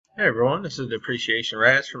Hey everyone, this is the Appreciation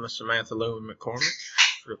Rats from Miss Samantha Lewin McCormick.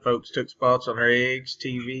 For the folks took spots on her eggs,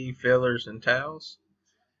 TV, fillers, and towels.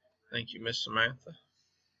 Thank you, Miss Samantha.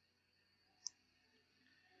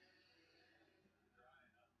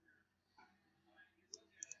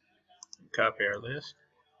 Copy our list.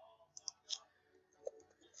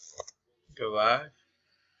 Go live.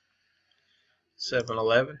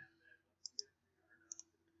 7-Eleven.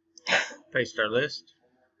 Paste our list.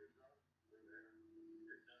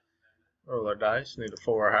 Roll our dice. Need a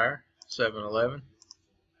 4 or higher. 7-Eleven.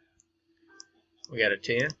 We got a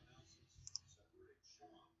 10.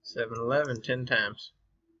 7-Eleven 10 times.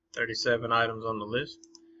 37 items on the list.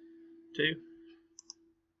 2,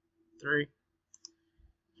 3,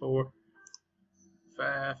 4,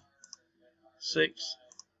 5, 6,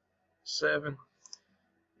 7,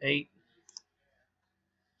 8.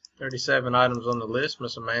 37 items on the list.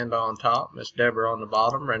 Miss Amanda on top, Miss Deborah on the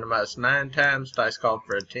bottom. Randomized 9 times. Dice called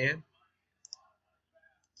for a 10.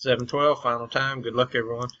 7-12, final time. Good luck,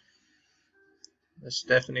 everyone. Miss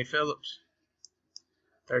Stephanie Phillips.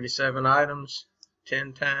 37 items,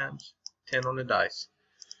 10 times, 10 on the dice.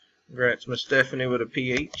 Congrats, Miss Stephanie, with a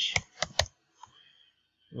PH.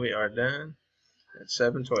 We are done at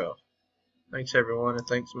 7-12. Thanks, everyone, and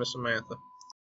thanks, Miss Samantha.